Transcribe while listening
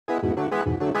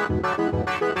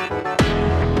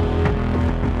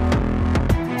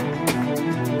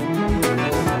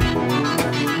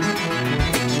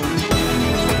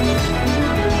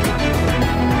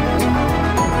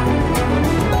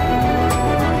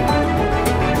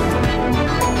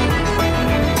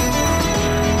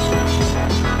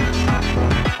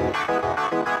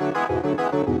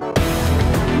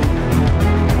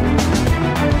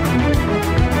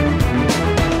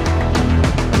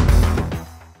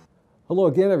Hello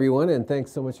again, everyone, and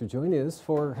thanks so much for joining us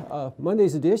for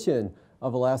Monday's edition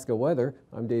of Alaska Weather.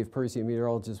 I'm Dave Percy, a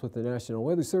meteorologist with the National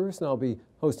Weather Service, and I'll be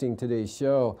hosting today's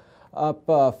show. Up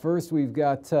first, we've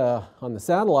got on the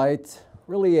satellite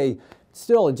really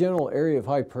still a general area of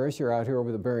high pressure out here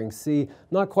over the Bering Sea.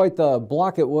 Not quite the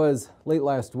block it was late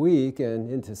last week and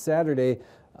into Saturday,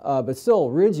 but still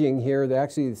ridging here.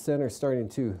 Actually, the center is starting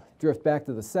to drift back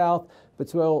to the south, but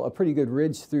still a pretty good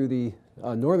ridge through the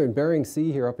northern Bering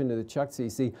Sea here up into the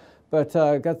Chukchi Sea. But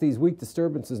got these weak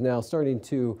disturbances now starting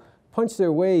to punch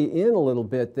their way in a little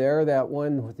bit there. That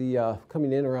one with the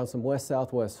coming in around some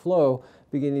west-southwest flow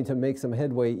beginning to make some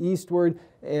headway eastward,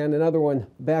 and another one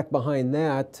back behind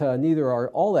that. Neither are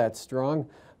all that strong,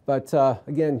 but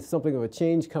again, something of a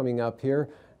change coming up here.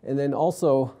 And then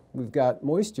also we've got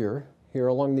moisture here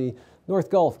along the North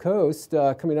Gulf Coast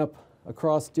coming up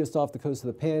across just off the coast of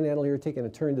the Panhandle here, taking a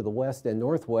turn to the west and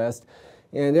northwest.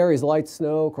 And areas of light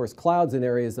snow, of course, clouds in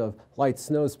areas of light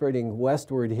snow spreading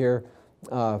westward here.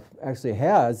 Actually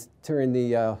has turned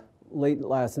the late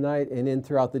last night and in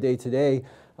throughout the day today,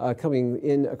 coming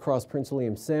in across Prince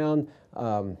William Sound.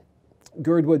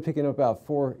 Girdwood picking up about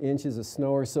 4 inches of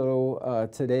snow or so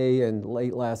today and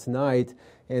late last night,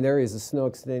 and areas of snow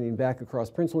extending back across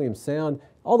Prince William Sound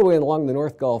all the way along the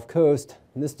North Gulf Coast.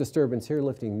 And this disturbance here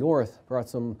lifting north brought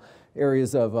some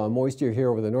areas of moisture here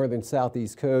over the northern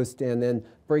southeast coast, and then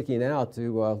breaking out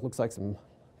to looks like some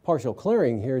partial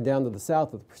clearing here down to the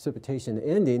south with precipitation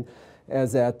ending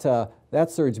as that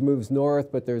surge moves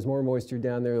north, but there's more moisture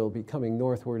down there that will be coming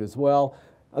northward as well.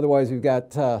 Otherwise, we've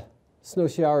got snow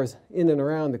showers in and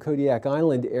around the Kodiak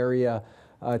Island area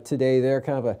today. They're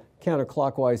kind of a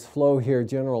counterclockwise flow here,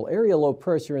 general area low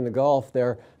pressure in the Gulf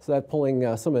there, so that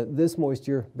pulling some of this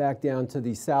moisture back down to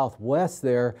the southwest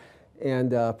there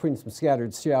and putting some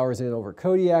scattered showers in over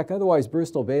Kodiak. Otherwise,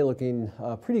 Bristol Bay looking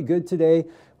pretty good today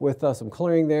with some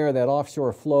clearing there, that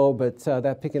offshore flow, but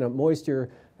that picking up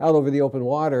moisture out over the open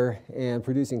water and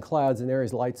producing clouds in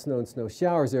areas of light snow and snow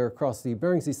showers there across the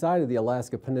Bering Sea side of the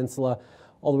Alaska Peninsula,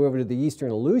 all the way over to the eastern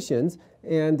Aleutians,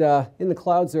 and in the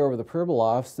clouds there over the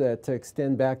Pribilofs that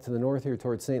extend back to the north here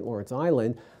towards St. Lawrence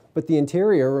Island, but the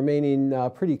interior remaining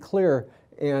pretty clear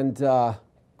and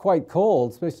quite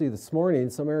cold, especially this morning.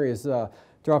 Some areas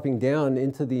dropping down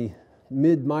into the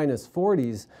mid-minus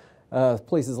 40s,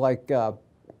 places like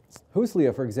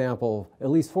Huslia, for example, at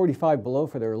least 45 below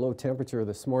for their low temperature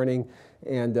this morning,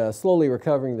 and slowly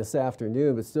recovering this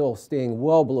afternoon, but still staying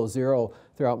well below zero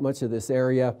throughout much of this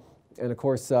area. And of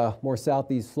course, more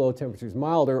southeast flow, temperatures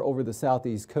milder over the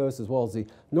southeast coast as well as the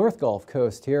North Gulf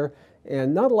Coast here.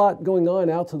 And not a lot going on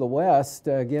out to the west.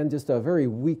 Again, just a very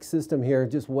weak system here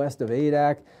just west of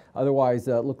Adak. Otherwise,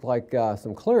 looked like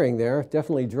some clearing there.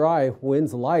 Definitely dry,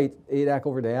 winds light, Adak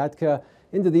over to Atka.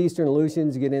 Into the eastern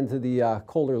Aleutians, you get into the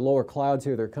colder lower clouds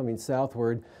here. They're coming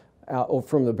southward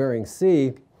from the Bering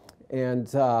Sea.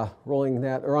 And rolling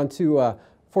that, or on to,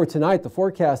 for tonight, the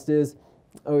forecast is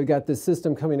we got this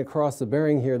system coming across the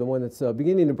Bering here, the one that's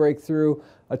beginning to break through.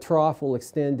 A trough will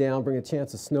extend down, bring a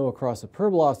chance of snow across the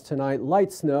Pribilofs tonight,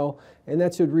 light snow, and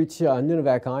that should reach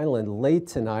Nunivak Island late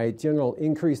tonight. General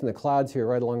increase in the clouds here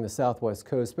right along the southwest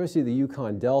coast, especially the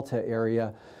Yukon Delta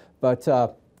area. But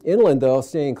inland, though,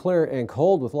 staying clear and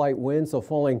cold with light winds, so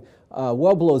falling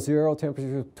well below zero,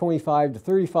 temperature 25 to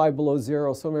 35 below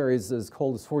zero. Some areas as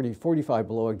cold as 40, 45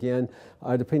 below again,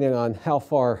 depending on how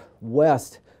far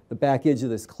west the back edge of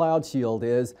this cloud shield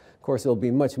is. Of course, it'll be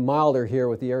much milder here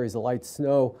with the areas of light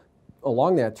snow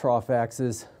along that trough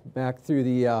axis back through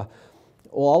the,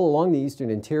 all along the eastern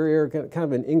interior, kind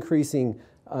of an increasing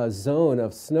zone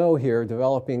of snow here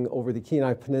developing over the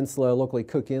Kenai Peninsula, locally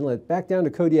Cook Inlet, back down to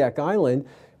Kodiak Island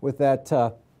with that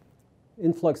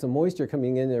influx of moisture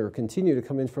coming in or continue to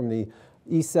come in from the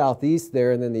east-southeast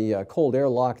there, and then the cold air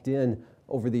locked in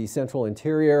over the central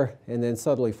interior and then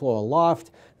southerly flow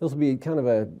aloft. This will be kind of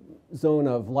a zone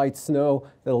of light snow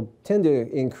that'll tend to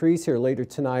increase here later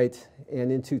tonight and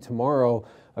into tomorrow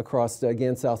across,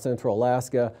 again, south central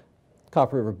Alaska,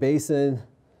 Copper River Basin,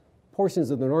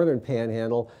 portions of the northern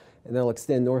Panhandle, and that'll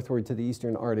extend northward to the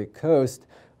eastern Arctic coast.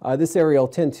 This area will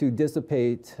tend to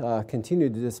dissipate, continue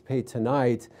to dissipate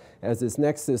tonight as this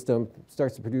next system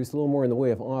starts to produce a little more in the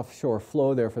way of offshore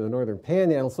flow there for the northern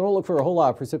Panhandle. So don't look for a whole lot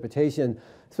of precipitation,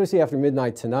 especially after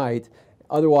midnight tonight.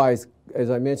 Otherwise, as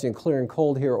I mentioned, clear and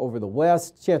cold here over the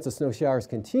west. Chance of snow showers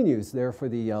continues there for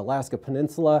the Alaska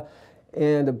Peninsula.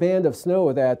 And a band of snow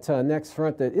with that next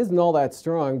front that isn't all that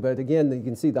strong, but again, you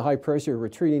can see the high pressure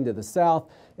retreating to the south,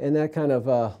 and that kind of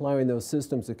allowing those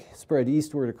systems to spread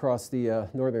eastward across the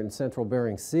northern and central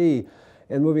Bering Sea.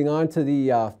 And moving on to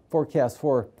the forecast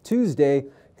for Tuesday,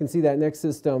 you can see that next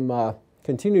system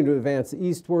continue to advance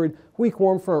eastward. Weak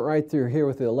warm front right through here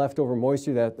with the leftover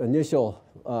moisture, that initial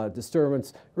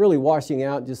disturbance really washing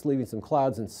out, just leaving some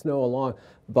clouds and snow along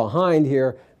behind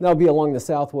here. That'll be along the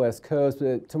southwest coast.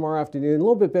 But tomorrow afternoon, a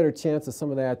little bit better chance of some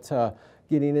of that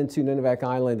getting into Nunivak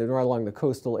Island and right along the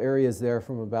coastal areas there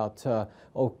from about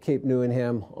Cape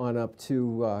Newenham on up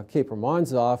to Cape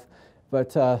Romanzoff.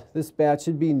 But this batch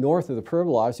should be north of the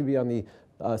Pribilof, should be on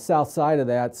the south side of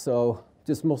that, so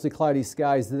just mostly cloudy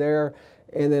skies there.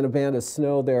 And then a band of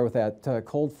snow there with that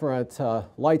cold front,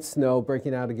 light snow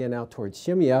breaking out again out towards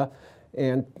Shemya.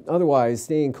 And otherwise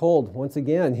staying cold once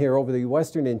again here over the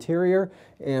western interior.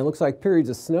 And looks like periods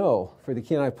of snow for the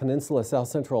Kenai Peninsula, south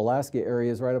central Alaska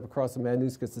areas right up across the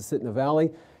Madanuska-Susitna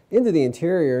Valley into the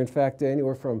interior. In fact,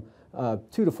 anywhere from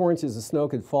 2 to 4 inches of snow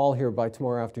could fall here by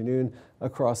tomorrow afternoon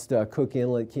across Cook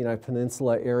Inlet, Kenai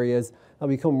Peninsula areas. It'll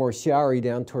become more showery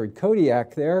down toward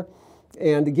Kodiak there.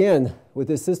 And again, with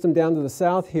this system down to the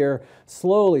south here,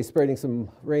 slowly spreading some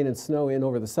rain and snow in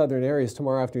over the southern areas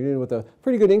tomorrow afternoon with a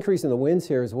pretty good increase in the winds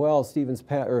here as well.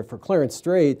 For Clarence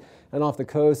Strait and off the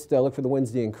coast, look for the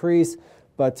winds to increase.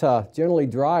 But generally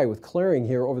dry with clearing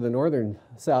here over the northern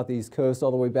southeast coast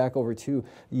all the way back over to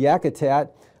Yakutat.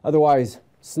 Otherwise,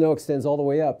 snow extends all the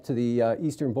way up to the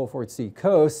eastern Beaufort Sea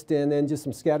coast, and then just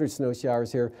some scattered snow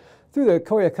showers here through the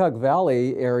Koyukuk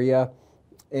Valley area,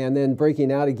 and then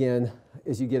breaking out again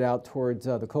as you get out towards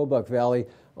the Kobuk Valley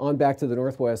on back to the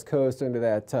northwest coast under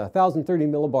that 1,030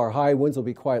 millibar high. Winds will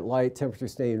be quite light, temperature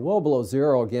staying well below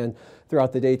zero again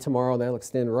throughout the day tomorrow, and that'll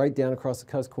extend right down across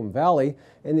the Kuskokwim Valley.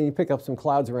 And then you pick up some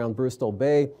clouds around Bristol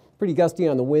Bay. Pretty gusty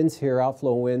on the winds here,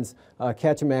 outflow winds.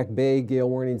 Kachemak Bay, gale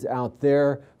warnings out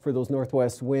there for those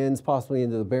northwest winds, possibly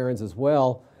into the Barrens as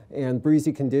well. And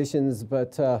breezy conditions,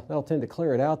 but that'll tend to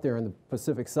clear it out there on the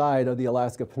Pacific side of the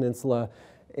Alaska Peninsula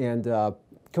and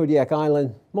Kodiak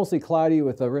Island, mostly cloudy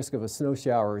with a risk of a snow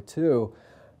shower or two.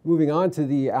 Moving on to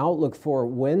the outlook for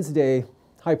Wednesday,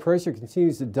 high pressure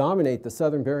continues to dominate the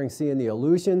southern Bering Sea and the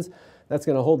Aleutians. That's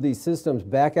going to hold these systems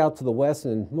back out to the west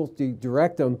and mostly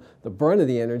direct them, the brunt of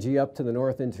the energy, up to the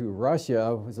north into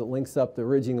Russia as it links up, the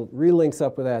ridging relinks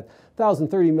up with that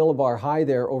 1,030 millibar high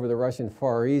there over the Russian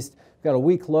Far East. Got a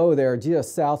weak low there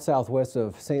just south-southwest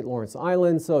of St. Lawrence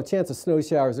Island, so a chance of snow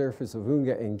showers there for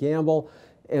Savunga and Gamble.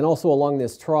 And also along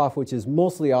this trough, which is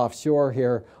mostly offshore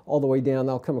here, all the way down.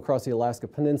 They'll come across the Alaska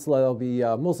Peninsula. There'll be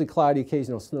mostly cloudy,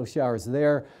 occasional snow showers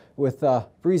there with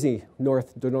breezy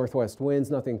north to northwest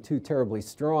winds, nothing too terribly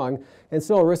strong. And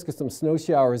still a risk of some snow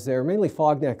showers there, mainly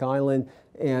Fogneck Island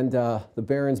and the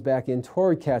Barrens back in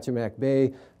toward Kachemak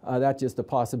Bay. That's just a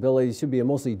possibility. Should be a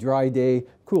mostly dry day.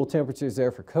 Cool temperatures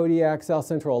there for Kodiak, south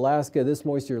central Alaska. This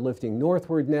moisture lifting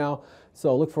northward now.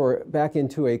 So look for back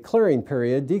into a clearing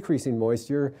period, decreasing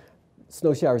moisture.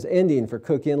 Snow showers ending for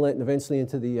Cook Inlet and eventually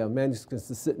into the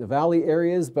Madanuska-Susitna Valley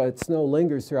areas, but snow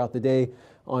lingers throughout the day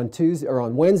on Tuesday or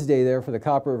on Wednesday there for the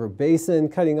Copper River Basin,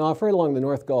 cutting off right along the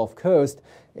North Gulf Coast.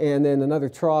 And then another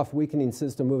trough weakening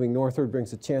system moving northward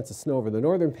brings a chance of snow over the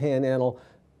northern Panhandle,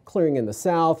 clearing in the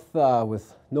south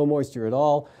with no moisture at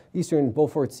all. Eastern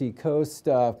Beaufort Sea coast,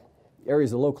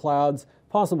 areas of low clouds,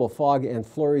 possible fog and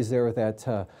flurries there with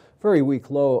that very weak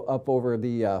low up over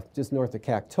the just north of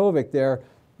Kaktovik there.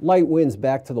 Light winds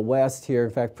back to the west here.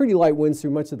 In fact, pretty light winds through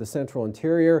much of the central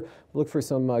interior. Look for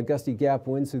some gusty gap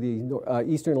winds through the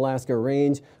eastern Alaska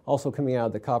range. Also coming out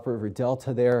of the Copper River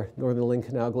Delta there, northern Lynn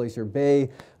Canal Glacier Bay.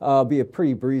 Be a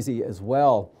pretty breezy as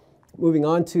well. Moving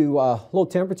on to low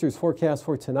temperatures forecast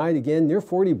for tonight. Again, near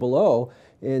 40 below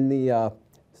in the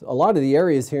a lot of the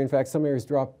areas here. In fact, some areas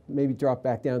maybe drop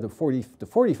back down to 40 to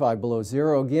 45 below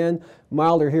zero again.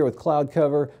 Milder here with cloud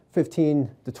cover, 15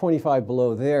 to 25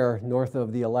 below there, north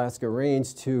of the Alaska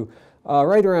range to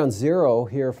right around zero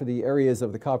here for the areas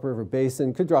of the Copper River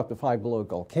Basin. Could drop to 5 below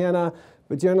Gulkana,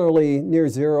 but generally near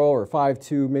zero or 5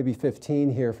 to maybe 15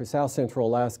 here for south central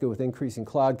Alaska with increasing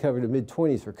cloud cover to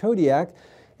mid-20s for Kodiak.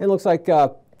 And looks like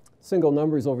single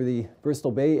numbers over the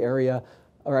Bristol Bay area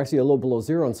are actually a little below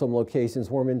zero in some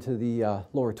locations, warm into the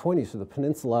lower 20s for the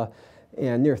peninsula,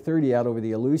 and near 30 out over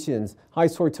the Aleutians.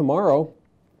 Highs for tomorrow,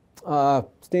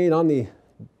 staying on the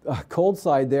cold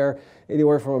side there,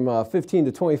 anywhere from 15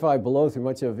 to 25 below through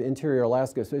much of interior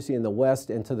Alaska, especially in the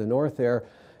west and to the north there,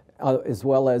 as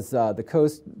well as the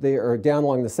coast. They are down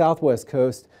along the southwest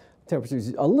coast.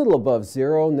 Temperatures a little above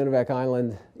zero. Nunivak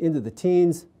Island into the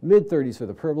teens, mid-30s for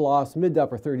the Pribilofs, mid to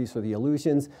upper 30s for the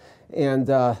Aleutians, and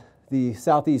the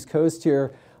southeast coast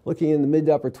here, looking in the mid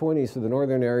to upper 20s for the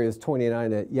northern areas,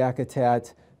 29 at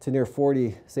Yakutat to near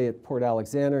 40, say at Port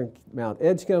Alexander and Mount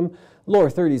Edgecombe, lower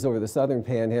 30s over the southern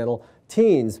Panhandle,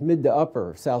 teens, mid to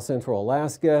upper, south central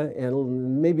Alaska,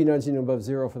 and maybe nudging above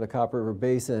zero for the Copper River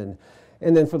Basin.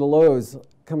 And then for the lows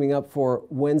coming up for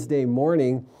Wednesday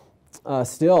morning,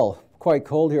 still quite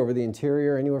cold here over the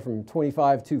interior, anywhere from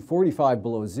 25 to 45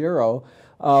 below zero.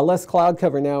 Less cloud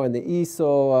cover now in the east,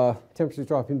 so temperatures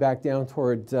dropping back down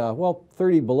toward, well,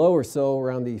 30 below or so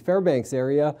around the Fairbanks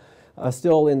area.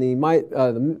 Still in the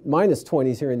minus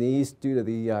 20s here in the east due to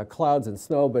the clouds and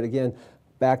snow, but again,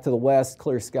 back to the west,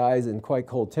 clear skies and quite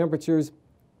cold temperatures.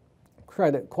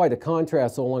 Quite a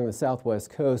contrast along the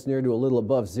southwest coast, near to a little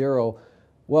above zero,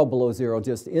 well below zero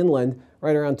just inland,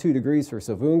 right around 2 degrees for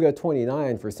Savunga,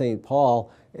 29 for St.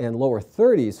 Paul, and lower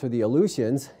 30s for the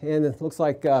Aleutians. And it looks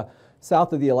like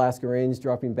south of the Alaska Range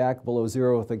dropping back below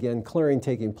zero with, again, clearing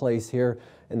taking place here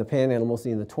in the Panhandle,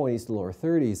 mostly in the 20s to lower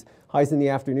 30s. Highs in the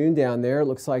afternoon down there, it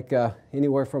looks like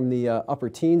anywhere from the upper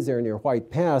teens there near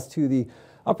White Pass to the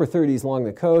upper 30s along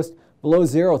the coast, below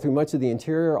zero through much of the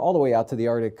interior, all the way out to the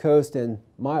Arctic coast, and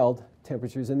mild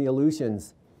temperatures in the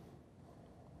Aleutians.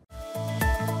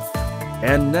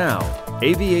 And now,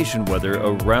 aviation weather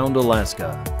around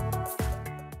Alaska.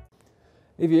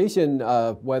 Aviation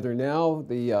weather now,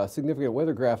 the significant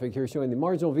weather graphic here showing the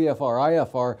marginal VFR,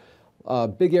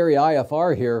 IFR, big area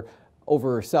IFR here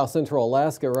over south central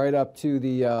Alaska right up to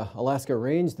the Alaska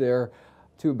Range there,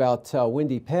 to about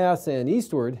Windy Pass and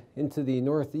eastward into the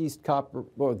northeast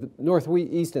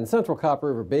and central Copper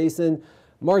River Basin.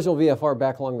 Marginal VFR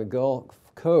back along the Gulf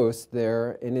Coast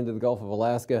there and into the Gulf of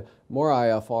Alaska. More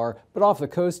IFR, but off the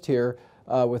coast here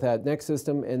with that next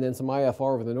system, and then some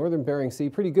IFR over the northern Bering Sea.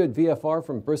 Pretty good VFR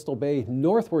from Bristol Bay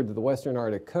northward to the western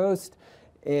Arctic coast,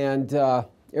 and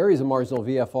areas of marginal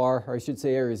VFR, or I should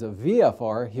say areas of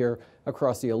VFR here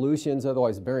across the Aleutians,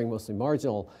 otherwise Bering mostly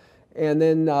marginal. And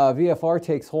then VFR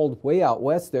takes hold way out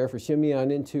west there for Shimeon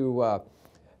into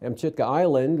Amchitka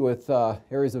Island with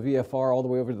areas of VFR all the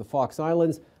way over to the Fox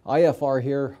Islands. IFR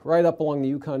here right up along the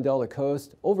Yukon Delta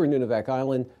coast, over Nunivak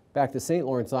Island, back to St.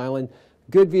 Lawrence Island.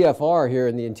 Good VFR here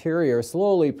in the interior,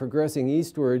 slowly progressing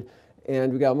eastward.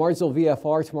 And we got marginal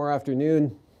VFR tomorrow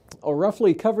afternoon,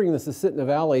 roughly covering the Susitna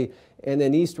Valley and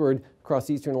then eastward across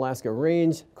the eastern Alaska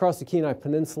Range, across the Kenai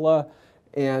Peninsula,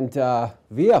 and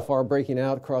VFR breaking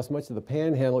out across much of the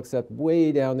Panhandle, except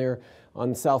way down there on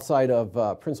the south side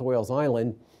of Prince of Wales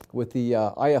Island, with the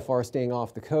IFR staying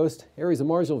off the coast. Areas of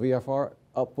marginal VFR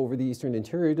up over the eastern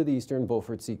interior to the eastern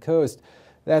Beaufort Sea coast.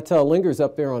 That lingers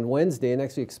up there on Wednesday and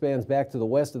actually expands back to the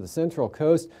west of the central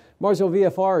coast. Marginal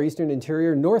VFR, eastern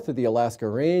interior, north of the Alaska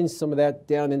Range, some of that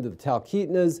down into the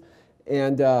Talkeetnas,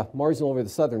 and marginal over the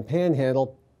southern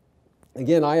Panhandle.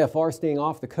 Again, IFR staying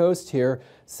off the coast here,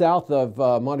 south of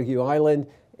Montague Island,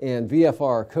 and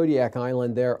VFR Kodiak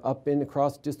Island there, up in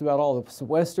across just about all the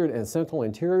western and central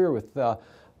interior, with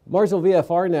marginal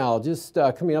VFR now just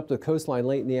coming up the coastline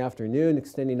late in the afternoon,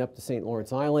 extending up to St.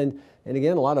 Lawrence Island. And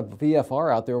again, a lot of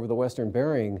VFR out there over the western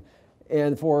Bering.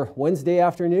 And for Wednesday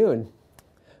afternoon,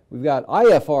 we've got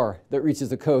IFR that reaches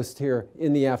the coast here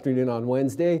in the afternoon on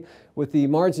Wednesday, with the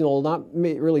marginal not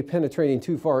really penetrating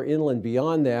too far inland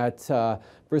beyond that.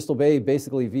 Bristol Bay,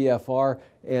 basically VFR,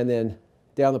 and then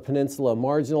down the peninsula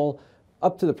marginal,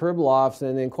 up to the Pribilofs,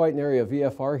 and then quite an area of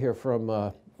VFR here from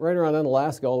right around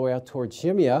Unalaska all the way out towards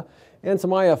Shimia, and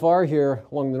some IFR here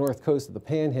along the north coast of the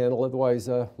Panhandle, otherwise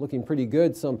looking pretty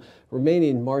good. Some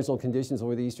remaining marginal conditions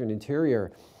over the eastern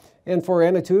interior. And for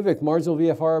Anatuvik, marginal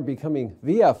VFR becoming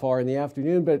VFR in the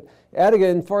afternoon, but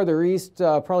Adigan farther east,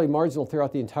 probably marginal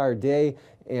throughout the entire day.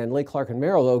 And Lake Clark and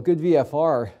Merrill, though, good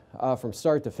VFR from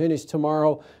start to finish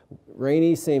tomorrow.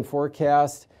 Rainy, same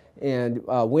forecast. And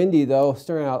windy, though,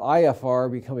 starting out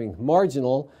IFR becoming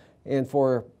marginal. And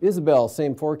for Isabel,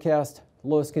 same forecast.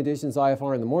 Lowest conditions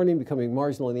IFR in the morning, becoming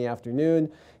marginal in the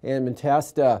afternoon. And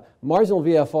Mentasta, marginal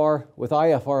VFR with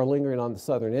IFR lingering on the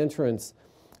southern entrance.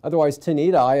 Otherwise,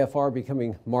 Tanita, IFR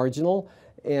becoming marginal.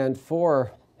 And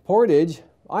for Portage,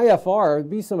 IFR,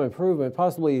 be some improvement,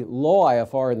 possibly low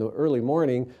IFR in the early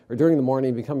morning or during the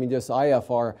morning, becoming just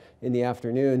IFR in the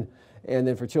afternoon. And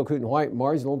then for Chilkoot and White,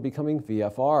 marginal becoming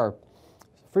VFR.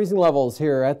 Freezing levels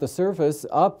here at the surface,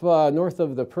 up north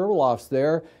of the Pribilofs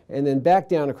there, and then back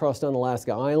down across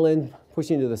Unalaska Island,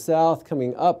 pushing to the south,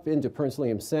 coming up into Prince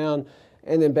William Sound,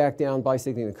 and then back down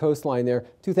bisecting the coastline there,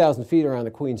 2,000 feet around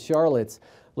the Queen Charlottes.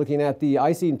 Looking at the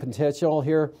icing potential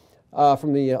here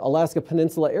from the Alaska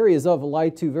Peninsula, areas of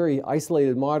light to very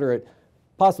isolated, moderate,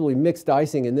 possibly mixed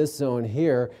icing in this zone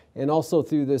here, and also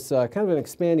through this kind of an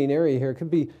expanding area here. Could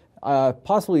be,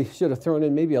 possibly should have thrown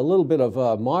in maybe a little bit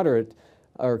of moderate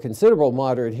or considerable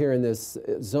moderate here in this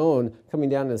zone, coming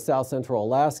down to south central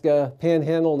Alaska.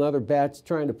 Panhandle, another batch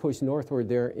trying to push northward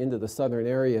there into the southern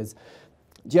areas.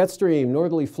 Jet stream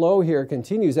northerly flow here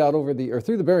continues out over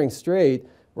through the Bering Strait,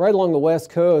 right along the west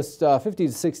coast, 50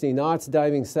 to 60 knots,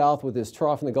 diving south with this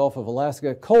trough in the Gulf of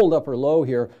Alaska. Cold upper low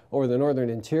here over the northern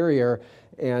interior,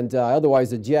 and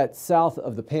otherwise a jet south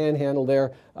of the Panhandle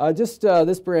there.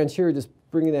 This branch here just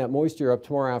bringing that moisture up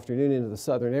tomorrow afternoon into the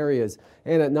southern areas.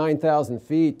 And at 9,000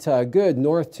 feet, good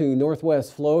north to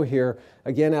northwest flow here,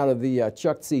 again out of the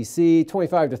Chukchi Sea,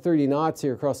 25 to 30 knots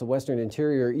here across the western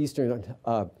interior, eastern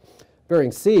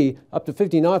Bering Sea, up to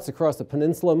 50 knots across the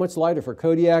peninsula, much lighter for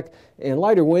Kodiak, and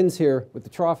lighter winds here with the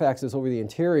trough axis over the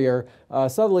interior.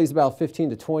 Southerlies about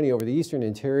 15 to 20 over the eastern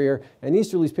interior, and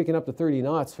easterlies picking up to 30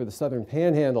 knots for the southern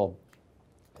Panhandle.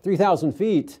 3,000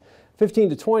 feet, 15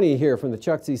 to 20 here from the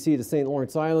Chukchi Sea to St.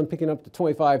 Lawrence Island, picking up to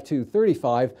 25 to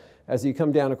 35 as you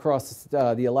come down across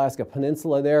the Alaska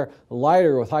Peninsula there.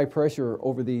 Lighter with high pressure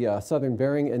over the southern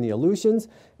Bering and the Aleutians,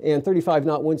 and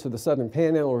 35-knot winds for the southern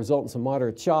Panhandle, result in some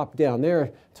moderate chop down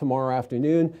there tomorrow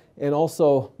afternoon, and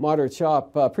also moderate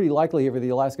chop pretty likely over the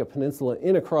Alaska Peninsula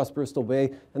in across Bristol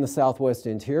Bay and the southwest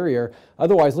interior.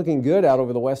 Otherwise looking good out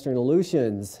over the western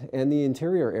Aleutians and the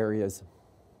interior areas.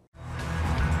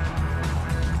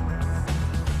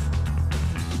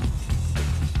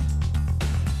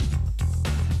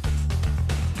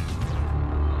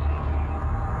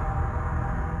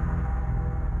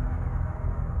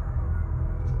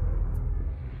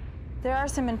 There are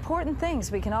some important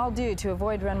things we can all do to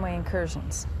avoid runway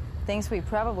incursions. Things we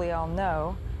probably all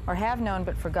know, or have known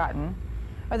but forgotten,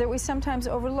 or that we sometimes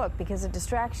overlook because of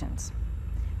distractions.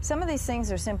 Some of these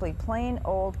things are simply plain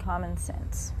old common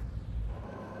sense.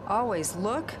 Always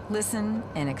look, listen,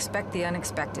 and expect the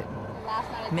unexpected.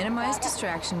 Minimize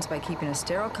distractions by keeping a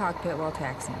sterile cockpit while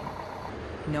taxiing.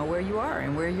 Know where you are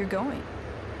and where you're going.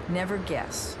 Never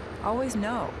guess. Always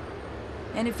know.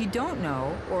 And if you don't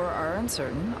know or are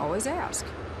uncertain, always ask.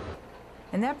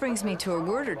 And that brings me to a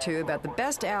word or two about the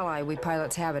best ally we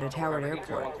pilots have at Howard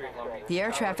Airport, the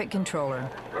air traffic controller.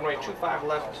 Runway 25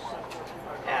 left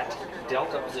at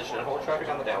Delta position and hold traffic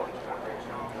on the downwind.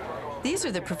 These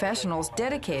are the professionals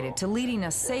dedicated to leading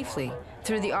us safely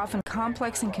through the often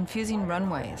complex and confusing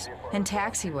runways and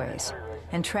taxiways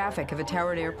and traffic of a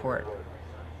Howard Airport.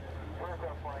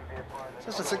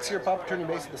 Cessna 60 Papa turning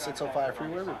base at the 605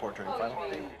 freeway, report turning final.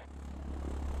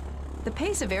 The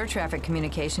pace of air traffic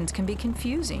communications can be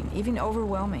confusing, even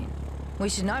overwhelming. We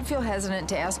should not feel hesitant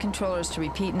to ask controllers to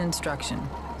repeat an instruction,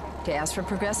 to ask for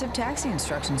progressive taxi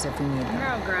instructions if we need them.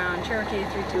 Narrow ground, Cherokee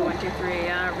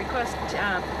 32123, request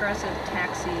progressive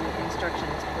taxi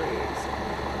instructions, please.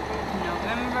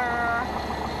 November,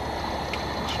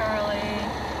 Charlie,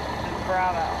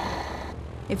 Bravo.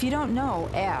 If you don't know,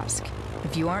 ask.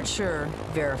 If you aren't sure,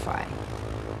 verify.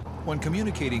 When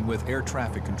communicating with air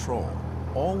traffic control,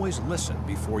 always listen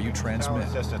before you transmit.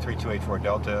 Cessna 3284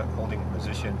 Delta, holding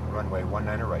position, runway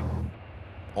 19 right.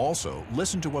 Also,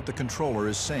 listen to what the controller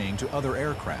is saying to other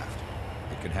aircraft.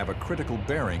 It can have a critical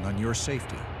bearing on your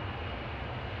safety.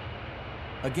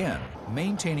 Again,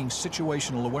 maintaining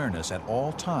situational awareness at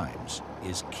all times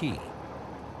is key.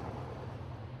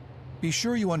 Be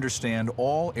sure you understand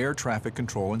all air traffic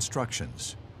control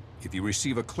instructions. If you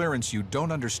receive a clearance you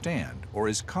don't understand or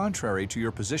is contrary to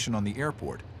your position on the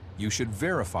airport, you should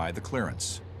verify the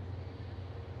clearance.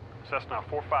 Cessna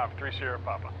 453 Sierra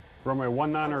Papa. Runway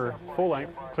 19 full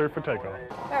length, cleared for takeoff.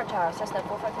 Tower Tower, Cessna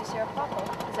 453 Sierra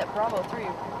Papa. Is at Bravo 3.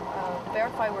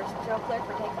 Verify we're still cleared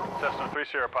for takeoff. Cessna 3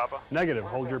 Sierra Papa. Negative,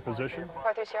 hold your position.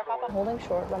 453 Sierra Papa. Holding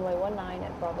short, runway 19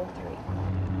 at Bravo 3.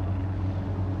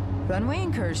 Runway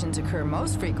incursions occur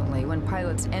most frequently when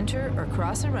pilots enter or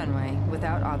cross a runway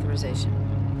without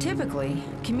authorization. Typically,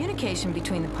 communication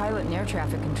between the pilot and air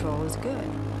traffic control is good.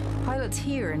 Pilots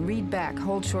hear and read back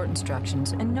hold short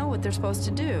instructions and know what they're supposed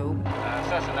to do.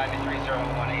 Cessna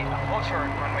 93018, hold short,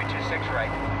 runway 26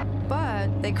 right.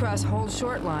 But they cross hold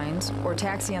short lines or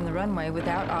taxi on the runway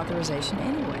without authorization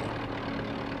anyway.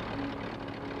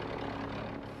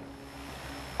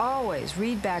 Always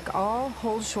read back all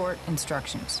hold short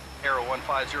instructions. Arrow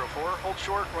 1504, hold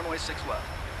short, runway 6 left.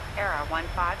 Arrow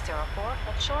 1504,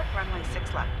 hold short, runway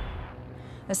 6 left.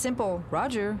 A simple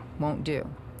Roger won't do.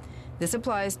 This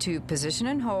applies to position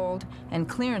and hold and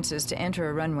clearances to enter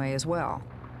a runway as well.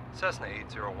 Cessna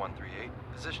 80138,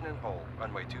 position and hold,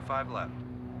 runway 25 left.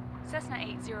 Cessna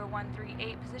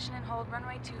 80138, position and hold,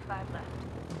 runway 25 left.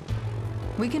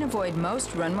 We can avoid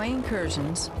most runway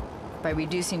incursions by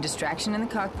reducing distraction in the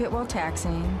cockpit while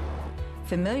taxiing,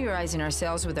 familiarizing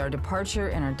ourselves with our departure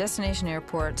and our destination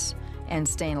airports, and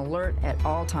staying alert at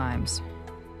all times.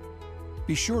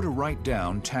 Be sure to write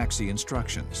down taxi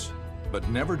instructions, but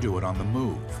never do it on the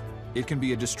move. It can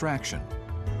be a distraction.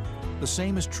 The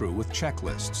same is true with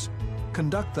checklists.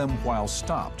 Conduct them while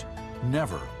stopped,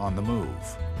 never on the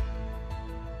move.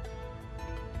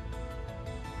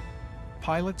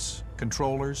 Pilots,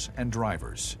 controllers, and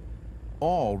drivers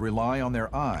all rely on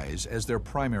their eyes as their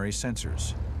primary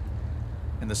sensors.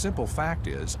 And the simple fact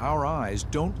is, our eyes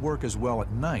don't work as well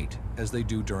at night as they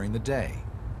do during the day.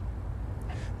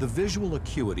 The visual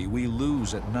acuity we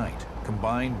lose at night,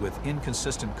 combined with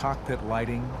inconsistent cockpit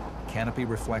lighting, canopy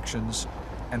reflections,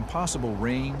 and possible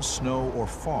rain, snow, or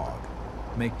fog,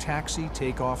 make taxi,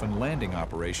 takeoff, and landing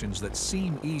operations that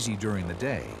seem easy during the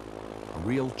day a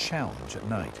real challenge at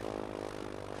night.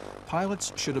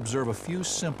 Pilots should observe a few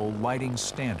simple lighting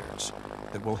standards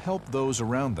that will help those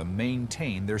around them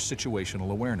maintain their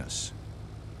situational awareness.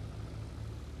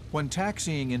 When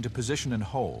taxiing into position and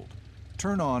hold,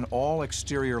 turn on all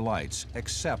exterior lights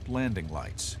except landing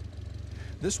lights.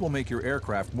 This will make your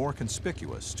aircraft more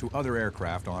conspicuous to other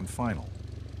aircraft on final.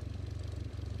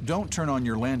 Don't turn on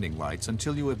your landing lights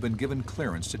until you have been given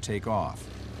clearance to take off.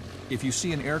 If you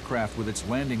see an aircraft with its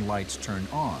landing lights turned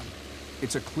on,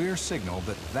 it's a clear signal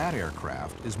that that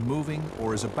aircraft is moving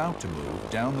or is about to move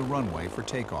down the runway for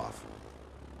takeoff.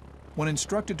 When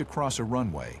instructed to cross a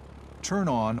runway, turn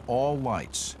on all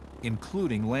lights,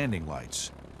 including landing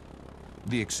lights.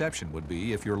 The exception would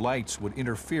be if your lights would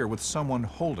interfere with someone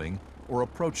holding or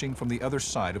approaching from the other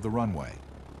side of the runway.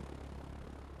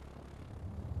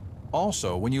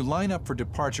 Also, when you line up for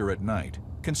departure at night,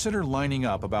 consider lining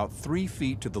up about 3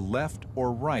 feet to the left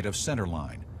or right of center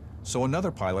line, so another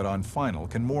pilot on final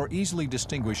can more easily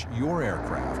distinguish your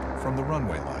aircraft from the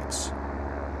runway lights.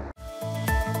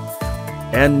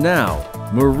 And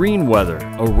now, marine weather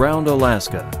around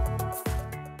Alaska.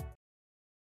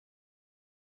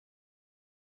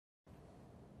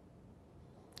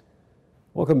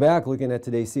 Welcome back. Looking at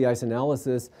today's sea ice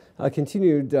analysis.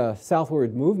 Continued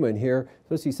southward movement here,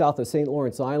 especially south of St.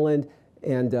 Lawrence Island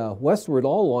and westward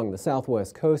all along the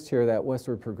southwest coast here, that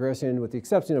westward progression with the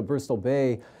exception of Bristol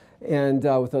Bay. And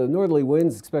with the northerly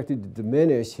winds expected to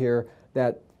diminish here,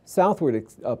 that southward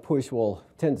push will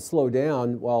tend to slow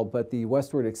down, but the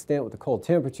westward extent with the cold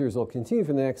temperatures will continue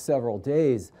for the next several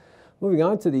days. Moving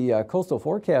on to the coastal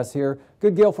forecast here,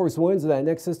 good gale force winds of that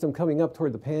next system coming up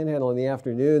toward the Panhandle in the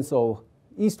afternoon, so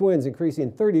east winds increasing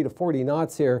 30 to 40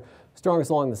 knots here. Strongest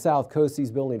along the south coast,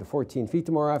 seas building to 14 feet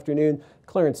tomorrow afternoon.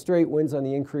 Clarence Strait, winds on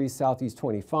the increase, southeast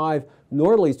 25.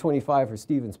 Northerlies 25 for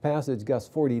Stevens Passage, gusts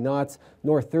 40 knots.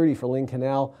 North 30 for Lynn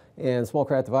Canal, and small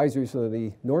craft advisories for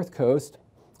the north coast.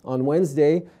 On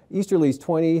Wednesday, easterlies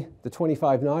 20 to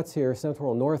 25 knots here,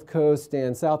 central and north coast,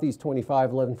 and southeast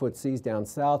 25, 11-foot seas down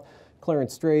south.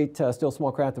 Clarence Strait, still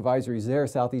small craft advisories there,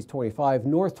 southeast 25,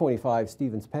 north 25,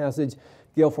 Stevens Passage.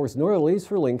 Gale force northerlies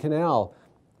for Lynn Canal.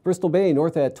 Bristol Bay,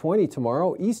 north at 20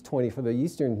 tomorrow, east 20 for the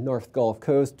eastern North Gulf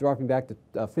Coast, dropping back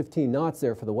to 15 knots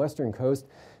there for the western coast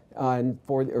and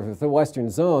for the western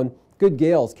zone. Good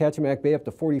gales, Kachemak Bay up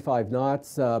to 45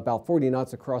 knots, about 40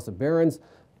 knots across the Barrens.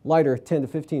 Lighter 10 to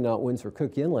 15 knot winds for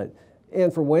Cook Inlet.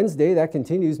 And for Wednesday, that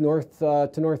continues north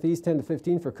to northeast 10 to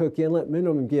 15 for Cook Inlet.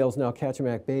 Minimum gales now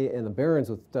Kachemak Bay and the Barrens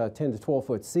with 10 to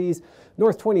 12-foot seas.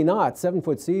 North 20 knots,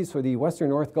 7-foot seas for the western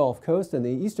North Gulf Coast and the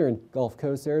eastern Gulf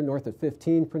Coast there, north at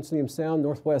 15. Prince William Sound,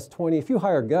 northwest 20. A few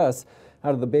higher gusts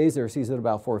out of the bays there, seas at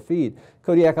about 4 feet.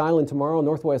 Kodiak Island tomorrow,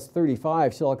 northwest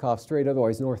 35. Shelikof Strait,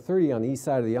 otherwise north 30 on the east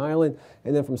side of the island.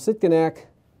 And then from Sitkinak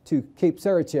to Cape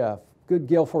Sarachev, good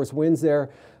gale force winds there.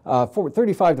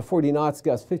 35 to 40 knots,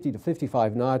 gusts 50 to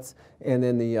 55 knots, and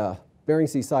then the Bering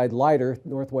Sea side lighter,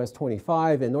 northwest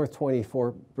 25 and north 20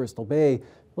 for Bristol Bay.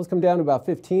 Let's come down to about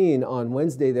 15 on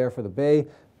Wednesday there for the Bay.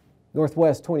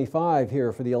 Northwest 25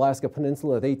 here for the Alaska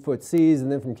Peninsula with 8-foot seas,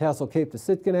 and then from Castle Cape to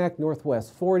Sitkinak,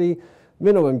 northwest 40.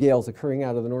 Minimum gales occurring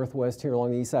out of the northwest here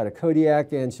along the east side of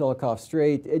Kodiak and Shelikof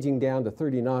Strait, edging down to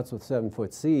 30 knots with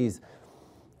 7-foot seas.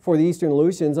 For the eastern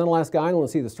Aleutians, on Alaska Island, we'll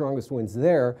see the strongest winds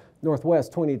there.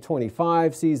 Northwest 20 to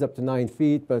 25, seas up to 9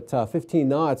 feet, but 15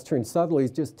 knots. Turn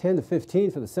southerlies just 10 to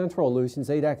 15 for the central Aleutians.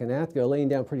 Adak and Atka laying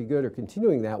down pretty good or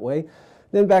continuing that way.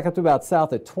 Then back up to about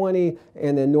south at 20,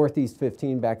 and then northeast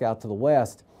 15 back out to the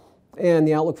west. And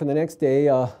the outlook for the next day,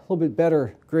 a little bit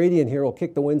better gradient here. Will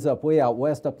kick the winds up way out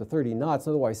west up to 30 knots,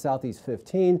 otherwise southeast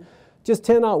 15. Just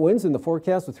 10-knot winds in the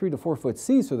forecast with 3 to 4-foot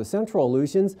seas for the central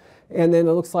Aleutians. And then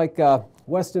it looks like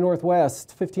west to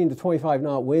northwest, 15 to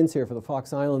 25-knot winds here for the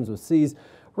Fox Islands with seas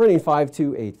running 5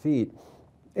 to 8 feet.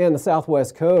 And the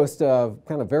southwest coast,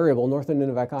 kind of variable. North of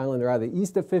Nunivak Island are either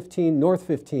east of 15, north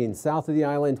 15, south of the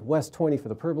island, west 20 for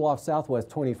the Pribilof, southwest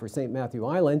 20 for St. Matthew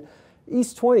Island,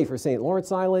 east 20 for St.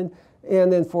 Lawrence Island.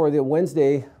 And then for the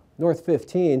Wednesday, north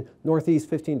 15, northeast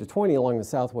 15 to 20 along the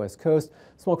southwest coast.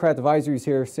 Small craft advisories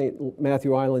here, St.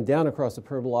 Matthew Island down across the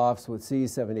Pribilofs with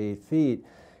seas 7 to 8 feet.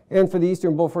 And for the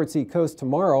eastern Beaufort Sea coast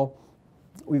tomorrow,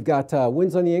 we've got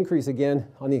winds on the increase again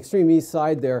on the extreme east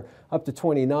side there, up to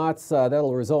 20 knots.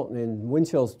 That'll result in wind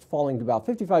chills falling to about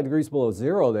 55 degrees below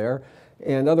zero there,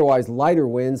 and otherwise lighter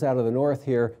winds out of the north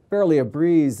here. Barely a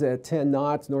breeze at 10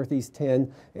 knots, northeast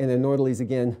 10, and then northerlies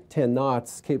again 10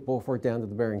 knots, Cape Beaufort down to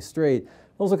the Bering Strait.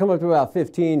 Also come up to about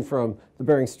 15 from the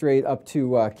Bering Strait up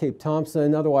to Cape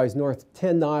Thompson, otherwise north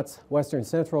 10 knots, western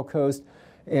central coast,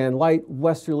 and light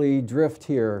westerly drift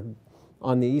here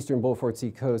on the eastern Beaufort Sea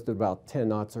coast at about 10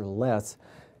 knots or less.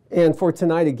 And for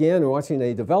tonight again, we're watching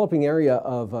a developing area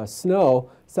of snow,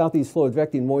 southeast flow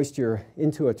advecting moisture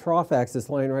into a trough axis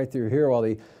line right through here while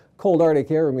the cold Arctic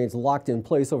air remains locked in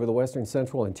place over the western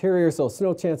central interior. So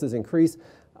snow chances increase.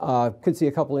 Could see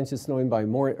a couple inches snowing by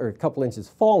morning, or a couple inches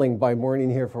falling by morning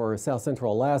here for south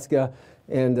central Alaska,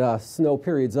 and snow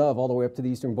periods of all the way up to the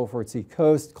eastern Beaufort Sea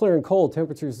coast. Clear and cold,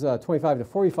 temperatures 25 to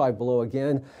 45 below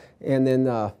again. And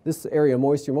then this area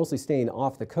moisture mostly staying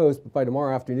off the coast, but by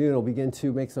tomorrow afternoon it'll begin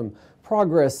to make some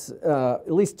progress,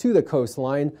 at least to the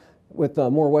coastline, with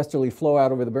more westerly flow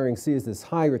out over the Bering Sea as this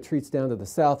high retreats down to the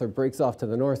south or breaks off to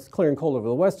the north. Clear and cold over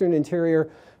the western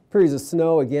interior. Periods of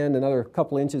snow, again, another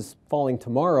couple inches falling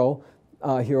tomorrow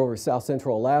here over south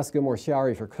central Alaska. More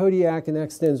showery for Kodiak, and that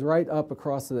extends right up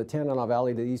across the Tanana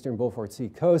Valley to the eastern Beaufort Sea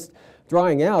coast.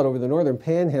 Drying out over the northern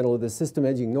panhandle with the system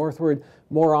edging northward.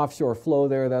 More offshore flow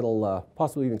there that'll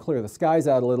possibly even clear the skies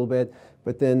out a little bit.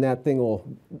 But then that thing will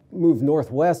move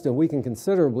northwest and weaken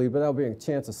considerably, but that'll be a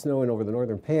chance of snowing over the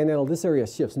northern panhandle. This area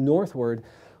shifts northward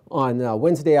on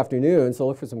Wednesday afternoon, so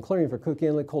look for some clearing for Cook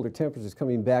Inlet. Colder temperatures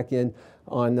coming back in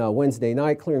on Wednesday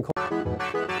night. Clear and cold.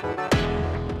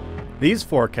 These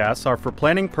forecasts are for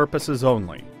planning purposes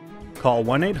only. Call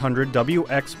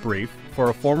 1-800-WX-BRIEF for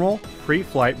a formal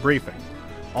pre-flight briefing.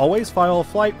 Always file a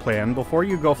flight plan before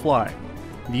you go flying.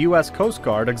 The U.S. Coast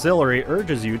Guard Auxiliary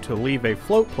urges you to leave a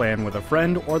float plan with a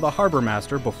friend or the harbor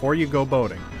master before you go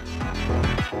boating.